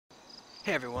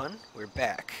Hey everyone, we're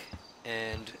back,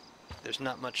 and there's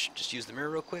not much, just use the mirror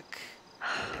real quick,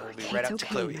 and we'll be right It's out to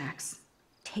okay, Chloe. Max.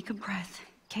 Take a breath.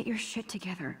 Get your shit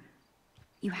together.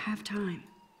 You have time.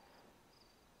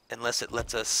 Unless it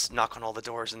lets us knock on all the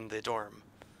doors in the dorm,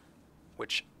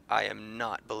 which I am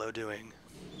not below doing.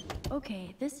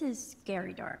 Okay, this is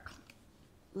scary dark.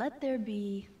 Let there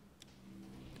be...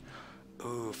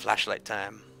 Ooh, flashlight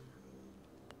time.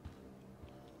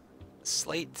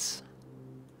 Slates.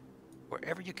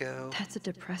 Wherever you go. That's a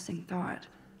depressing thought.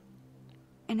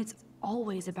 And it's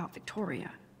always about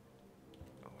Victoria.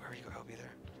 Wherever you go, I'll be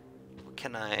there. What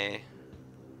can I...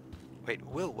 Wait,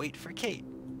 we'll wait for Kate.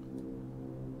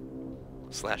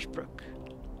 / Brooke.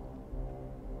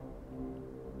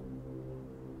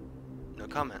 No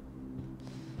comment.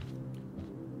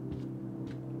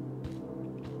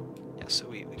 Yeah, so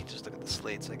we can just look at the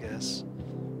slates, I guess.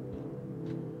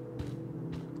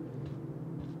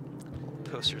 All the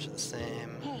posters are the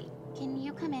same. Hey, can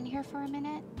you come in here for a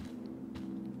minute?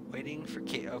 Waiting for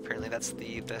Kate. Oh, apparently that's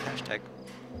the hashtag.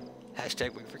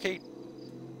 Hashtag waiting for Kate.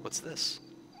 What's this?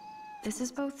 This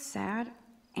is both sad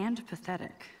and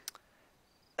pathetic.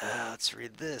 Let's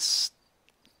read this.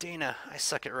 Dana, I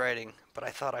suck at writing, but I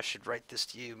thought I should write this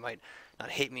to you. Might not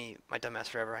hate me, my dumbass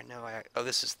forever. I know oh,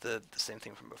 this is the same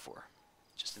thing from before.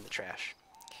 Just in the trash.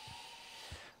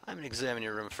 I'm gonna examine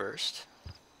your room first.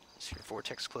 This is your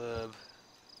Vortex Club.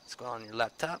 Let's go on your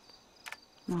laptop.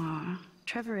 Aw,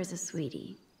 Trevor is a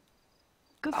sweetie.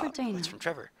 Good for Dana. It's from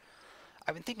Trevor.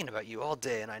 I've been thinking about you all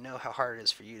day, and I know how hard it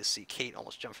is for you to see Kate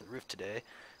almost jump from the roof today.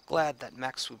 Glad that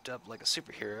Max swooped up like a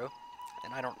superhero,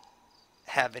 and I don't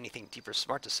have anything deep or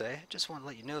smart to say. Just want to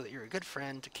let you know that you're a good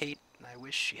friend to Kate, and I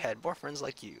wish she had more friends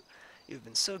like you. You've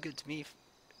been so good to me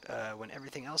when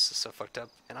everything else is so fucked up,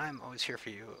 and I'm always here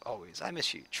for you, always. I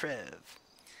miss you, Trev.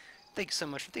 Thank you so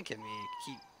much for thinking of me.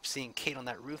 Keep seeing Kate on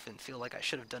that roof and feel like I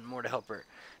should have done more to help her.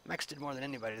 Max did more than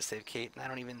anybody to save Kate, and I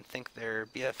don't even think they're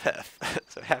BFF.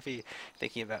 So happy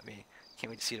thinking about me.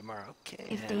 Can't wait to see you tomorrow. Okay.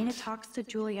 If Dana talks to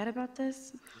Juliet about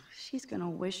this, she's gonna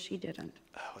wish she didn't.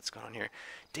 What's going on here?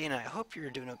 Dana, I hope you're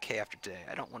doing okay after today.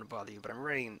 I don't want to bother you, but I'm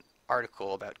writing an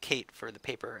article about Kate for the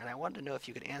paper, and I wanted to know if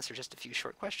you could answer just a few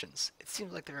short questions. It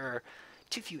seems like there are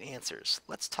too few answers.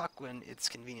 Let's talk when it's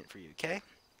convenient for you, okay?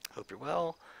 Hope you're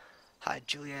well. Hi,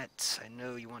 Juliet. I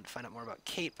know you want to find out more about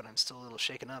Kate, but I'm still a little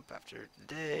shaken up after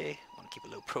today. Want to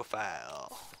keep a low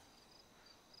profile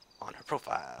on her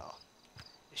profile.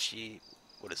 Is she...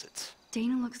 what is it?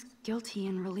 Dana looks guilty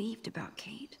and relieved about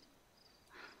Kate.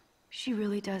 She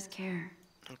really does care.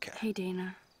 Okay. Hey,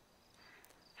 Dana.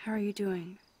 How are you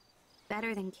doing?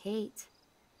 Better than Kate.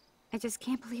 I just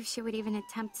can't believe she would even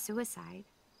attempt suicide.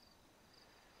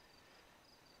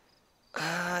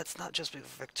 It's not just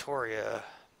Victoria.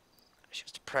 She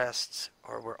was depressed,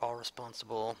 or we're all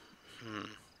responsible.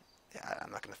 Yeah, I'm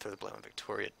not going to throw the blame on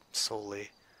Victoria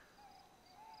solely.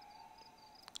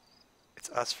 It's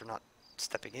us for not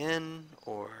stepping in,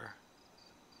 or...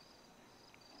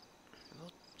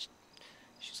 well,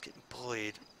 she's getting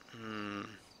bullied.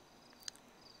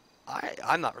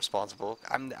 I'm not responsible.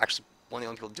 I'm actually one of the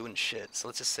only people doing shit, so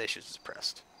let's just say she was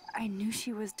depressed. I knew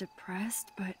she was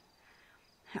depressed, but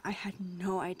I had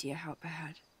no idea how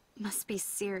bad. Must be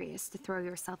serious to throw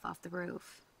yourself off the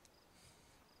roof.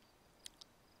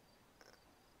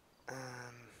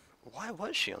 Why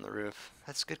was she on the roof?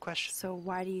 That's a good question. So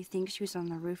why do you think she was on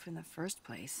the roof in the first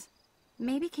place?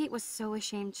 Maybe Kate was so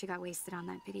ashamed she got wasted on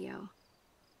that video.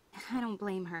 I don't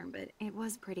blame her, but it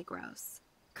was pretty gross.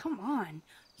 Come on,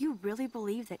 you really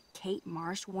believe that Kate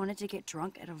Marsh wanted to get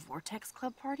drunk at a Vortex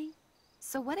Club party?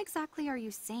 So what exactly are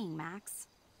you saying, Max?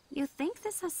 You think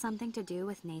this has something to do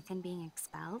with Nathan being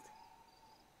expelled?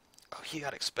 Oh, he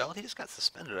got expelled? He just got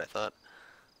suspended, I thought.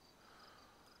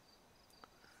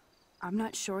 I'm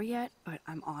not sure yet, but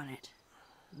I'm on it.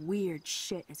 Weird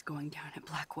shit is going down at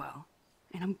Blackwell,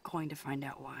 and I'm going to find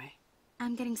out why.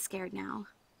 I'm getting scared now.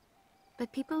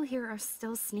 But people here are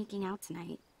still sneaking out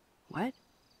tonight. What?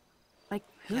 Like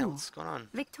who? Yeah, what's going on?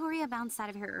 Victoria bounced out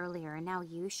of here earlier, and now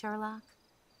you, Sherlock?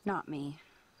 Not me.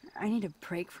 I need a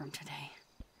break from today.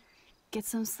 Get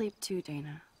some sleep too,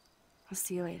 Dana. I'll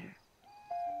see you later.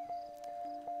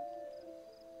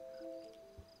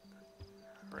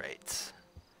 Right.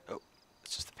 Oh,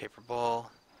 it's just the paper ball.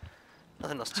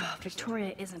 Nothing else to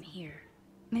Victoria isn't here.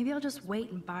 Maybe I'll just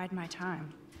wait and bide my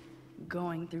time.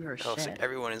 Going through her Oh, so shit.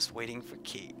 everyone is waiting for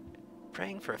Kate.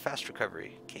 Praying for a fast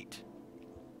recovery. Kate.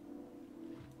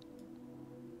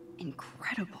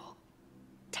 Incredible.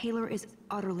 Taylor is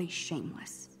utterly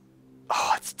shameless.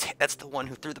 Oh, that's the one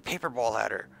who threw the paper ball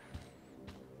at her.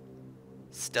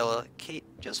 Stella, Kate,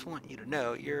 just want you to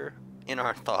know you're in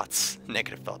our thoughts.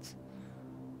 Negative thoughts.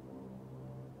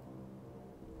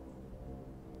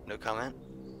 No comment.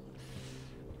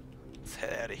 Let's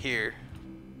head out of here.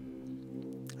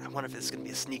 I wonder if this is going to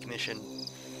be a sneak mission.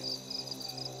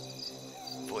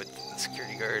 Avoid the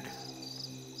security guard.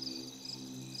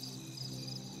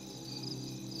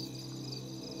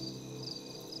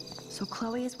 So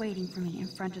Chloe is waiting for me in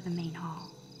front of the main hall.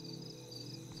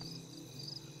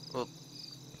 Well,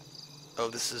 oh,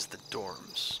 this is the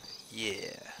dorms.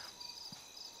 Yeah.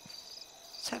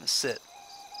 Let's have a sit.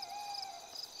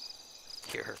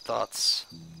 Hear her thoughts.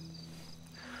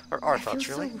 Or our thoughts,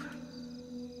 really. So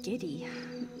giddy,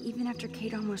 even after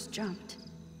Kate almost jumped.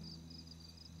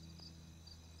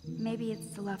 Maybe it's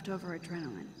the leftover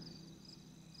adrenaline.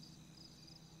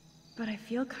 But I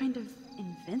feel kind of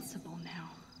invincible now.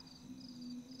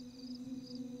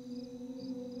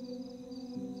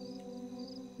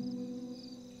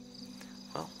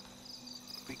 Well,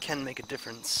 we can make a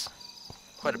difference.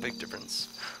 Quite a big difference.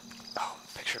 Oh,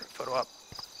 picture, photo op.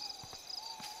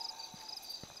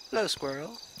 Hello,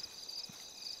 squirrel.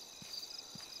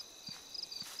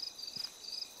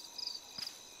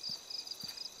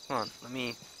 Come on, let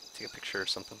me take a picture or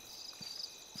something.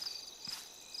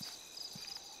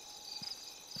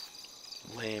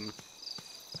 Lame.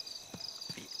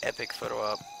 The epic photo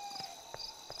op.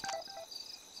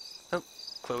 Oh,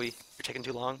 Chloe, you're taking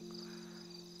too long.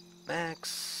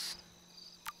 Max.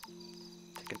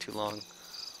 Taking too long.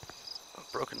 A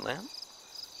broken lamp?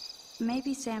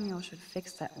 Maybe Samuel should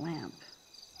fix that lamp.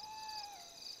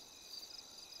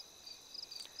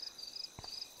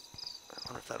 I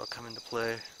wonder if that'll come into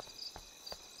play.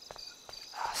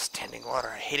 Ah, standing water,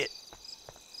 I hate it.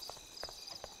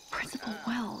 Principal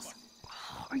Wells,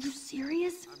 are you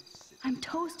serious? I'm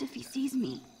toast if he sees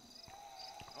me.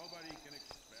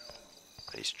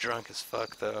 But he's drunk as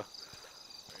fuck, though.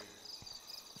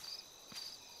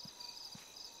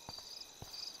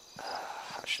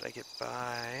 How should I get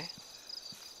by?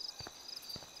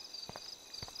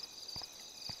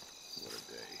 What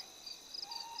a day.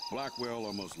 Blackwell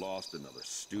almost lost another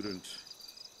student.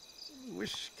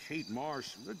 Wish Kate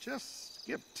Marsh would just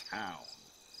skip town.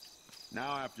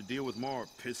 Now I have to deal with more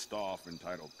pissed off,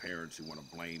 entitled parents who want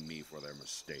to blame me for their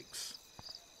mistakes.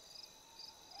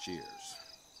 Cheers.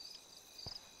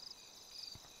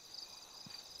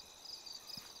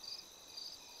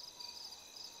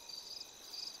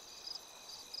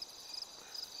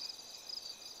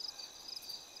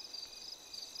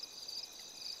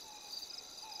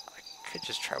 I could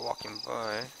just try walking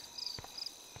by.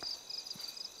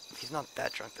 He's not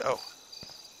that drunk. Oh.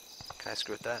 Can I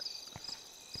screw with that?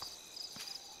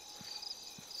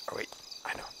 Oh wait,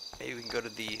 I know. Maybe we can go to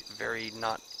the very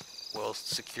not well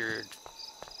secured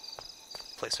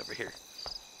place over here.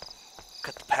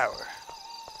 Cut the power.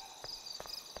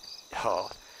 Oh,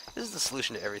 this is the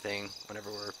solution to everything whenever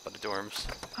we're by the dorms.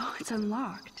 Oh, it's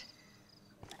unlocked.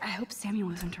 I hope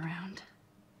Samuel isn't around.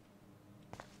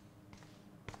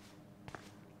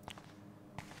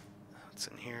 What's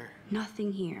in here?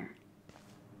 Nothing here.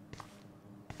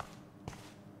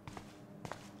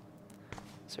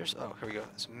 There's, oh, here we go.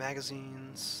 Some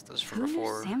magazines. Those from Who knew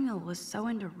before. Samuel was so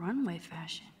into runway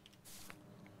fashion?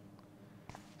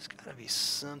 There's gotta be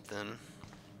something.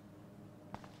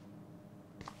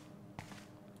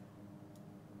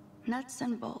 Nuts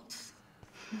and bolts.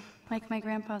 Like my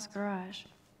grandpa's garage.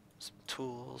 Some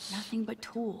tools. Nothing but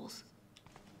tools.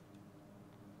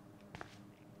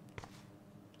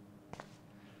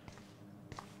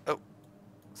 Oh,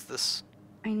 what's this?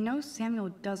 I know Samuel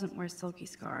doesn't wear silky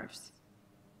scarves.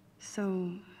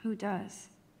 So, who does?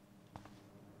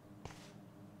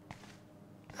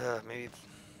 Maybe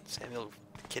Samuel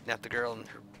kidnapped the girl and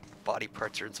her body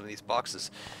parts are in some of these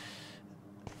boxes.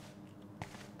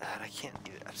 And I can't,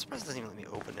 I'm surprised it doesn't even let me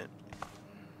open it.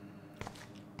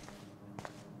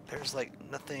 There's like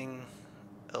nothing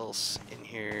else in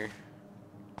here.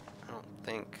 I don't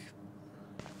think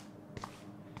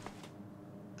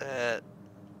that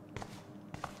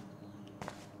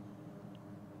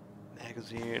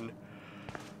magazine.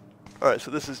 Alright,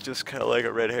 so this is just kind of like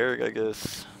a red herring, I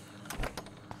guess.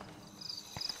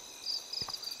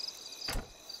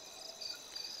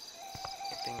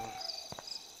 Anything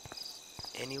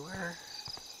anywhere?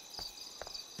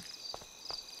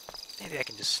 Maybe I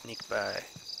can just sneak by.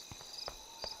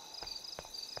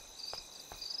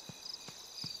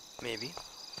 Maybe.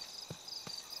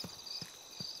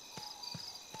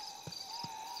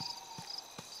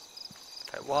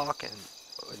 If I walk and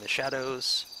in the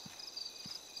shadows.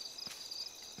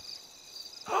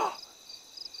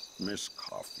 Miss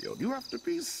Caulfield, you have to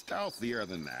be stealthier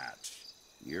than that.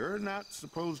 You're not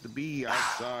supposed to be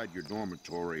outside your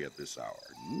dormitory at this hour.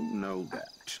 You know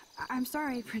that. I'm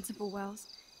sorry, Principal Wells.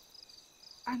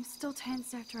 I'm still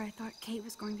tense after I thought Kate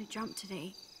was going to jump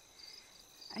today.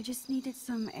 I just needed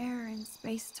some air and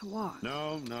space to walk.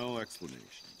 No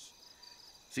explanations.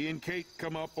 Seeing Kate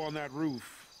come up on that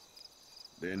roof,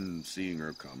 then seeing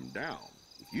her come down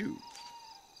with you.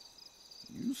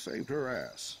 You saved her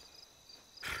ass.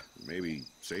 Maybe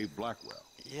saved Blackwell.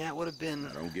 Yeah, it would have been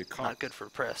Now don't get caught. not good for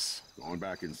press. Going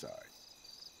back inside.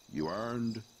 You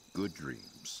earned good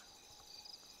dreams.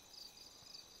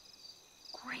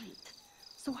 Great.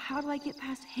 So how do I get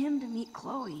past him to meet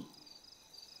Chloe?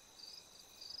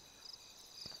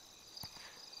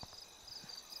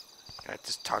 Can I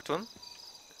just talk to him?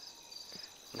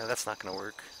 No, that's not gonna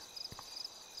work.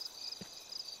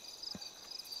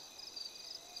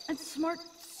 And the smart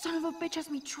son of a bitch has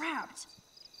me trapped.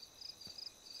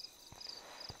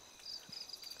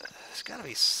 There's gotta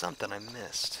be something I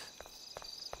missed.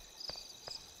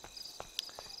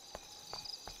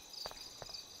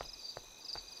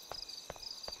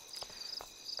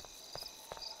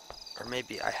 Or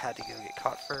maybe I had to go get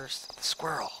caught first. The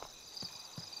squirrel.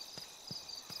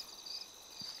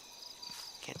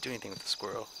 Can't do anything with the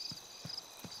squirrel.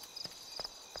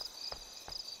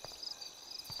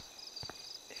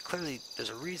 Clearly, there's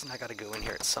a reason I gotta go in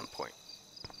here at some point.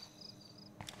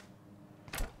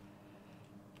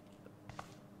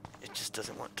 It just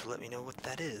doesn't want to let me know what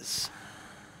that is.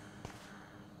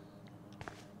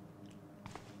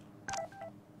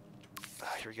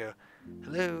 Here we go.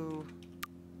 Hello?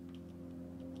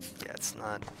 Yeah, it's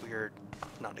not weird.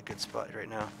 Not a good spot right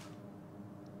now.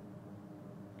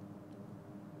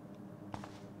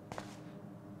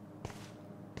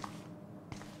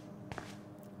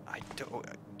 I don't...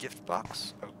 gift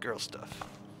box? Oh, girl stuff.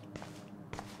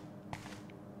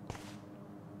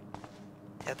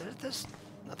 Yeah, there's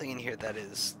nothing in here that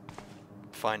is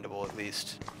findable, at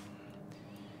least.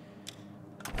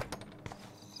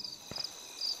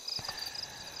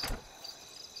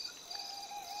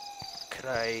 Could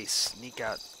I sneak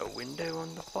out a window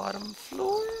on the bottom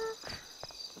floor?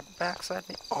 Backside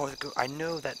me? Oh, I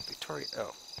know that Victoria...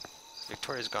 Oh.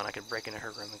 Victoria's gone. I could break into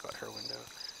her room and go out her window.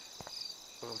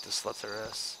 Boom to sluts her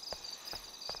ass.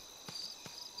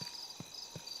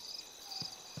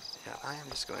 Yeah, I am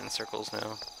just going in circles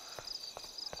now.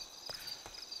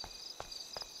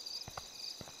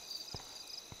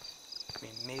 I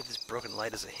mean, maybe this broken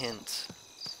light is a hint.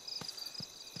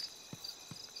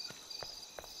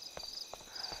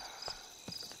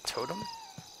 The totem?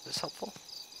 Is this helpful?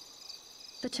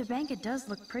 The Chabanka does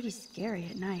look pretty scary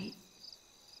at night.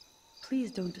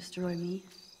 Please don't destroy me.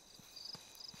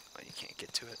 Oh, you can't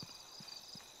get to it.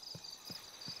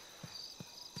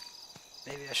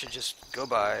 Maybe I should just go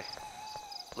by,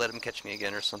 let him catch me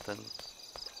again or something.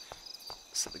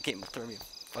 So the game will throw me a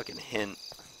fucking hint.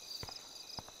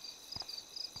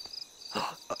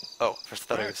 Oh, first I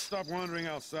thought I Max, was... stop wandering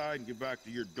outside and get back to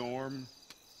your dorm.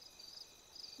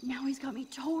 Now he's got me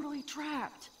totally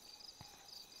trapped.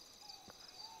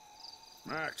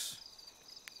 Max,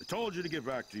 I told you to get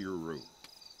back to your room.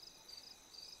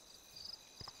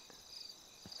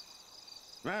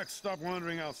 Max, stop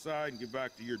wandering outside and get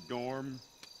back to your dorm.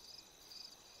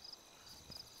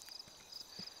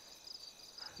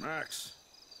 Max,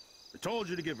 I told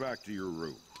you to get back to your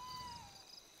room.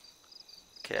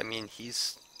 Okay, I mean,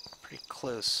 he's pretty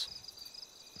close.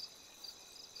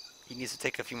 He needs to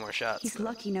take a few more shots. He's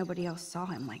lucky nobody else saw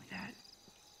him like that.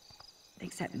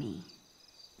 Except me.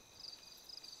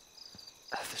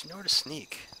 There's nowhere to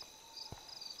sneak.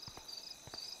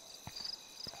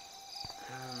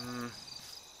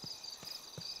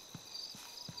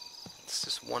 It's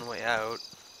just one way out.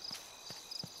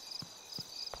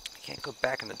 I can't go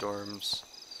back in the dorms.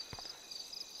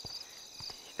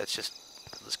 That's just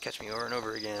catch me over and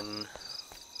over again.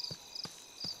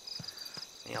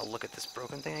 And I'll look at this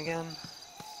broken thing again.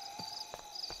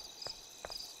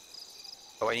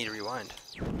 Oh, I need to rewind.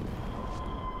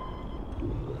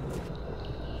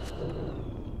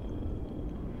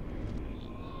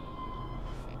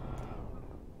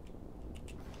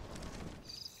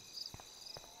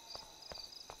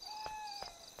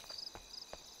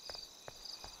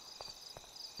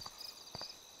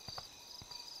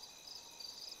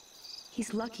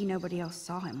 He's lucky nobody else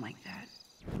saw him like that.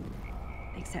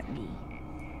 Except me.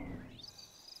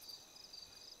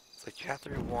 It's like you have to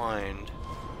rewind.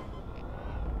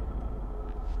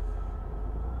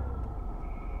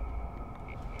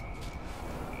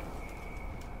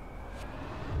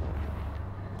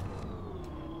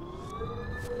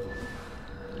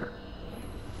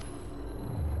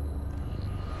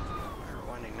 I'm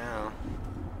rewinding now.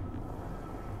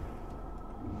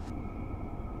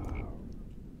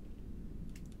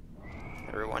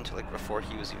 I rewind to like before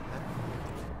he was even there.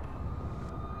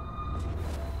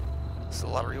 is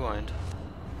a lot of rewind.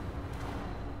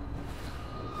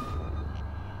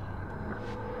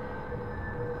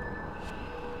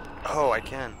 Oh, I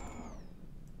can.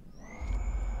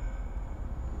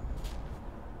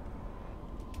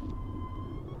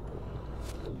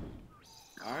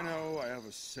 I know I have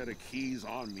a set of keys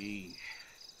on me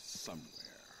somewhere.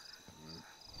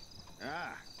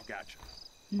 Ah, gotcha.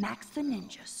 Max the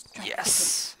Ninja strikes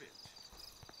Yes!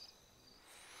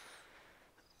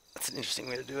 That's an interesting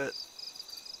way to do it.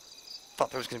 Thought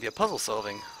there was going to be a puzzle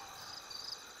solving.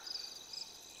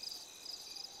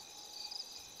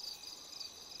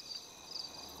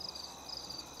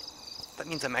 That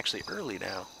means I'm actually early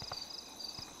now.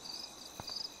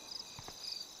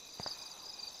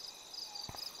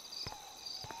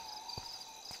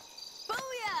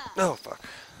 Booyah! Oh, fuck.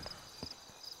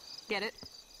 Get it?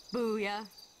 Booyah.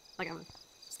 Like I'm a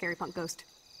scary punk ghost.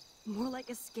 More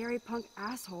like a scary punk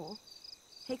asshole.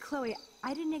 Hey, Chloe,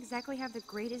 I didn't exactly have the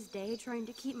greatest day trying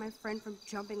to keep my friend from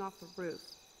jumping off the roof.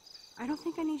 I don't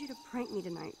think I need you to prank me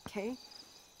tonight, okay?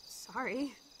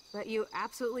 Sorry, but you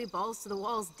absolutely balls to the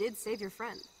walls did save your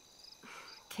friend.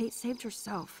 Kate saved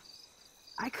herself.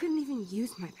 I couldn't even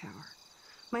use my power.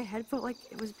 My head felt like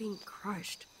it was being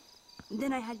crushed.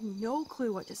 Then I had no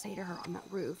clue what to say to her on that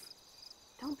roof.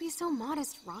 Don't be so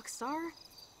modest, Rockstar.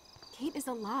 Kate is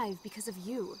alive because of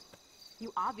you.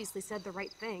 You obviously said the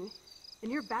right thing,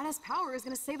 and your badass power is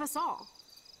gonna save us all.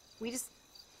 We just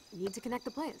need to connect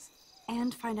the plays.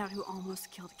 And find out who almost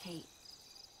killed Kate.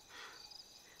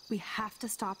 We have to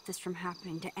stop this from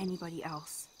happening to anybody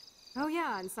else. Oh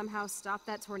yeah, and somehow stop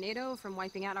that tornado from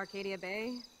wiping out Arcadia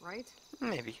Bay, right?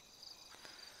 Maybe.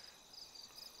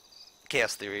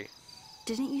 Chaos theory.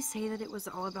 Didn't you say that it was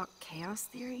all about chaos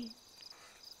theory?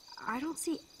 I don't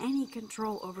see any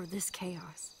control over this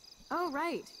chaos. Oh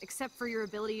right, except for your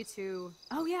ability to,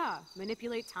 oh yeah,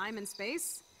 manipulate time and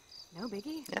space. No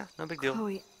biggie. Yeah, no big deal.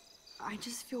 Chloe, I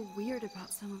just feel weird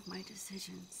about some of my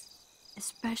decisions.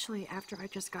 Especially after I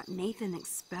just got Nathan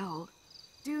expelled.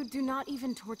 Dude, do not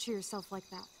even torture yourself like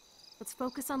that. Let's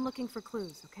focus on looking for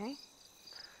clues, okay?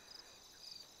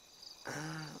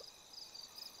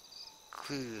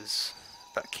 Clues.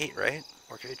 About Kate, right?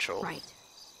 Or Rachel. Right.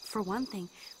 For one thing,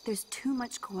 there's too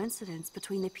much coincidence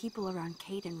between the people around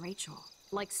Kate and Rachel.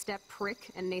 Like Step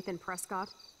Prick and Nathan Prescott.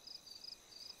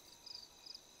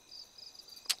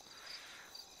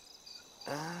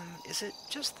 Is it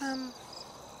just them?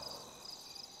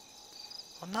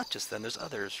 Well, not just them. There's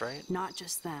others, right? Not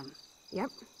just them. Yep.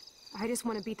 I just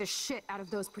want to beat the shit out of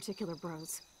those particular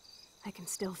bros. I can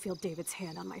still feel David's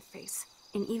hand on my face.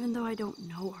 And even though I don't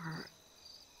know her,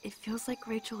 it feels like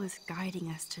Rachel is guiding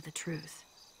us to the truth.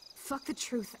 Fuck the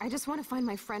truth. I just want to find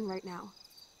my friend right now.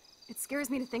 It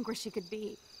scares me to think where she could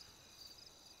be.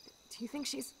 Do you think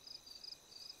she's...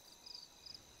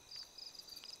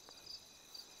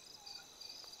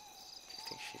 Do you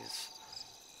think she's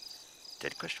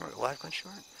dead question mark? Alive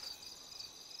question mark?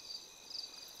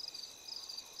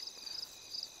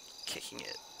 Kicking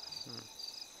it.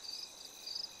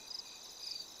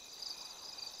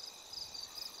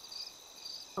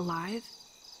 Alive?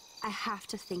 I have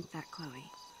to think that,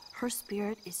 Chloe. Her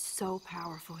spirit is so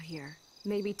powerful here.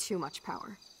 Maybe too much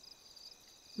power.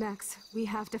 Max, we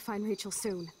have to find Rachel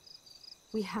soon.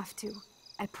 We have to.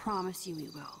 I promise you we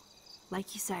will.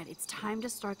 Like you said, it's time to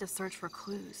start the search for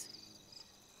clues.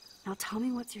 Now tell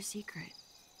me what's your secret.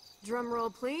 Drum roll,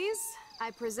 please.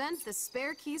 I present the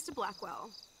spare keys to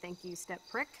Blackwell. Thank you, Step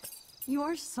Prick. You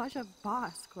are such a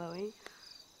boss, Chloe.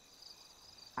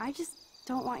 I just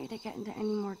don't want you to get into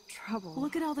any more trouble.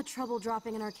 Look at all the trouble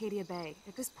dropping in Arcadia Bay.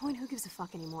 At this point, who gives a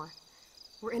fuck anymore?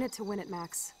 We're in it to win it,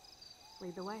 Max.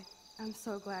 Lead the way. I'm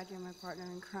so glad you're my partner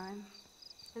in crime.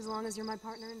 As long as you're my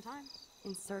partner in time.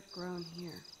 Insert groan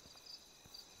here.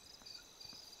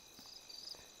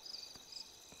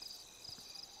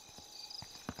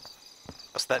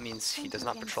 So that means he does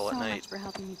not patrol at so night. much for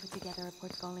helping me put together a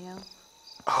portfolio.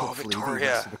 Oh, Hopefully the Victoria.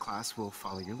 rest of the class will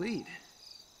follow your lead.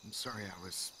 I'm sorry I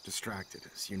was distracted.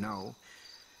 As you know,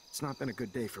 it's not been a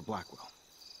good day for Blackwell.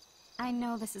 I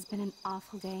know this has been an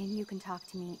awful day, and you can talk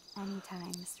to me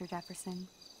anytime, Mr. Jefferson.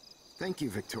 Thank you,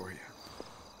 Victoria.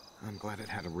 I'm glad it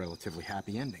had a relatively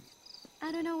happy ending.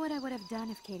 I don't know what I would have done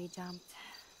if Katie jumped.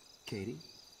 Katie?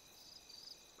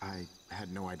 I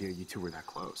had no idea you two were that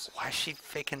close. Why is she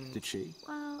faking... Did she?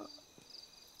 Well,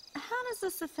 how does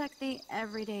this affect the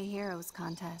Everyday Heroes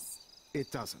contest?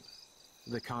 It doesn't.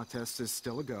 The contest is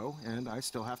still a go, and I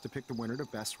still have to pick the winner to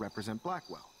best represent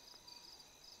Blackwell.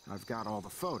 I've got all the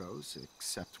photos,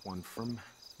 except one from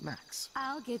Max.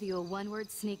 I'll give you a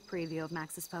one-word sneak preview of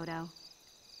Max's photo.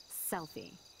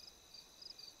 Selfie.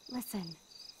 Listen,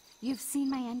 you've seen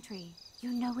my entry.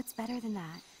 You know it's better than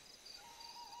that.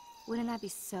 Wouldn't that be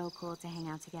so cool to hang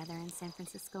out together in San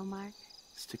Francisco, Mark?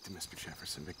 Stick to Mr.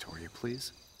 Jefferson, Victoria,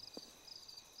 please.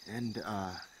 And,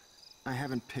 I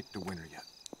haven't picked a winner yet.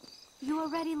 You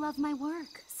already love my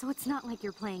work, so it's not like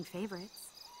you're playing favorites.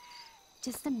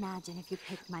 Just imagine if you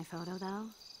picked my photo, though.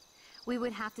 We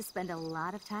would have to spend a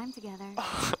lot of time together.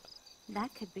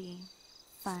 That could be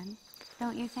fun,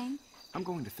 don't you think? I'm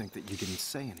going to think that you didn't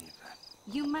say any of that.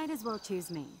 You might as well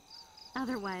choose me.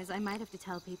 Otherwise, I might have to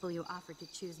tell people you offered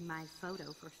to choose my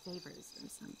photo for favors or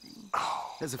something.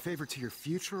 As a favor to your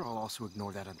future, I'll also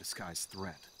ignore that undisguised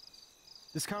threat.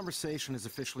 This conversation is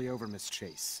officially over, Miss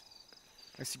Chase.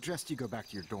 I suggest you go back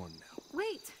to your dorm now.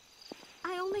 Wait!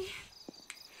 I only...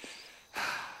 Are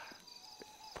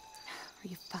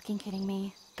you fucking kidding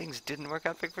me? Things didn't work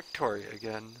out for Victoria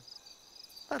again.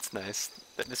 That's nice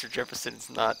that Mr. Jefferson's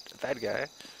not a bad guy.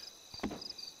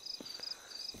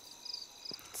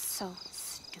 So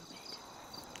stupid.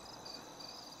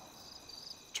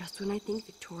 Just when I think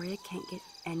Victoria can't get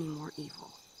any more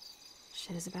evil.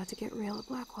 Shit is about to get real at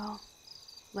Blackwell.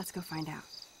 Let's go find out.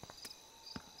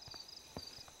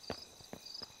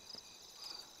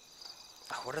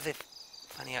 Oh, what are they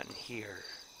finding out in here?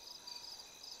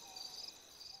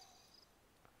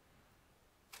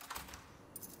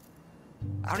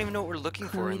 I don't even know what we're looking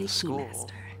for Chloe in the the school.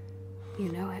 Keymaster.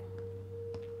 You know it.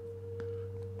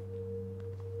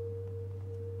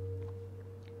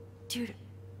 Dude,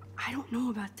 I don't know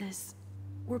about this.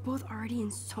 We're both already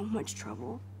in so much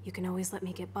trouble. You can always let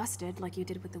me get busted like you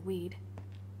did with the weed.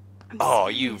 I'm Oh,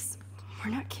 serious.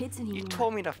 We're not kids anymore. You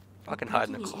told me to fucking hide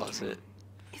in the breaking and closet.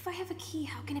 If I have a key,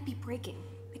 how can it be breaking?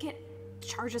 I get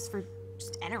charges for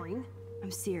just entering.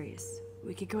 I'm serious.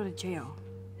 We could go to jail.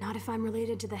 Not if I'm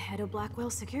related to the head of Blackwell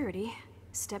Security.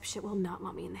 Stepshit will not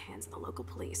want me in the hands of the local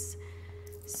police.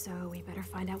 So we better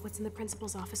find out what's in the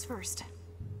principal's office first.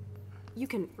 You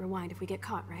can rewind if we get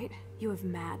caught, right? You have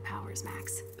mad powers,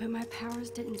 Max. But my powers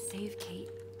didn't save Kate.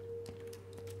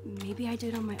 Maybe I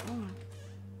did on my own.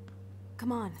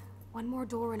 Come on. One more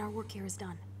door and our work here is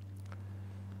done.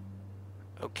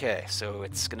 Okay, so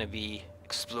it's gonna be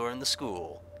exploring the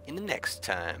school in the next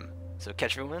time. So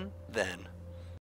catch everyone then.